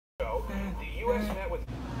The U.S. met with...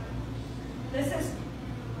 This is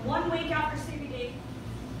 1 week after CBD.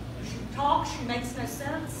 She talks, she makes no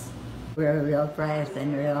sense. Real fast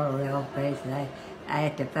and real fast. I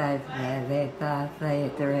had to fight that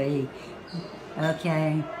 5, 3.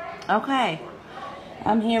 Okay. Okay.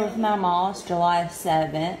 I'm here with my mom. It's July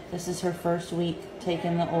 7th. This is her first week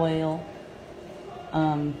taking the oil.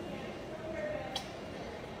 I've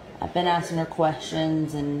been asking her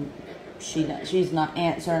questions and she's not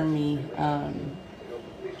answering me.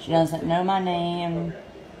 She doesn't know my name.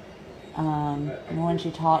 And when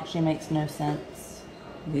she talks, she makes no sense.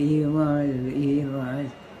 You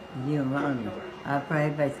want. I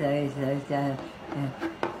pray for so.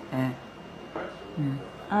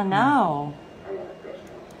 I know.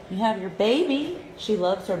 You have your baby. She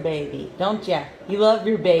loves her baby, don't ya? You love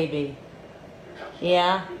your baby.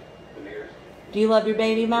 Yeah? Do you love your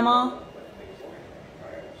baby, Mama?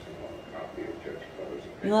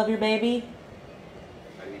 You love your baby?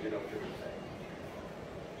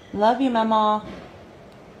 Love you, Mama.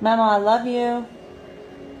 Mama, I love you.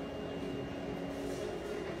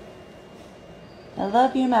 I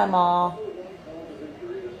love you, Mama.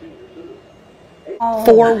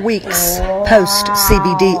 4 weeks post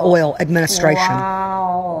CBD oil administration.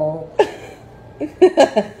 Wow.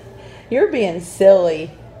 You're being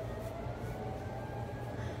silly.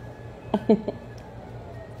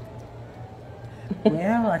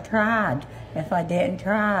 Well, I tried. If I didn't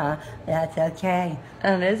try, that's okay.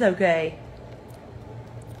 And it's okay.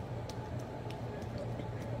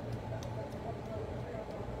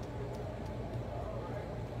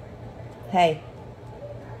 Hey.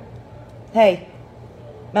 Hey.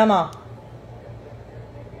 Mama.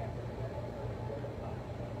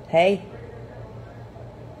 Hey.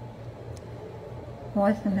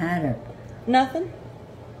 What's the matter? Nothing.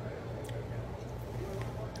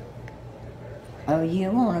 Oh, you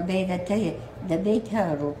want to be the big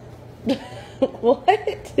turtle?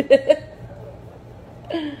 What?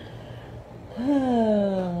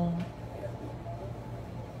 Oh.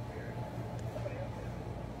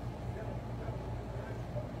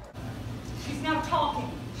 She's now talking.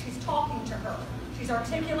 She's talking to her. She's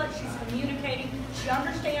articulate. She's communicating. She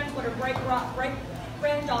understands what her great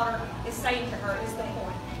granddaughter is saying to her is the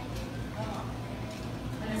point.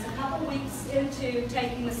 And it's a couple weeks into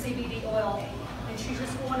taking the CBD oil, and she's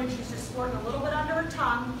just squirting a little bit under her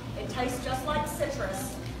tongue. It tastes just like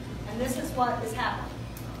citrus, and this is what is happening.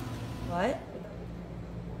 What?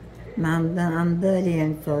 I'm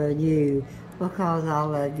buddying for you because I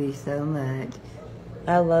love you so much.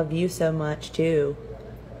 I love you so much too.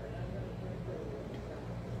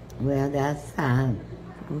 Well, that's fine.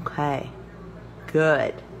 Okay.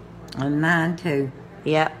 Good. And mine too.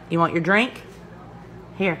 Yep. You want your drink?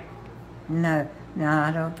 Here. No,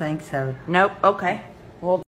 I don't think so. Nope. Okay. Well.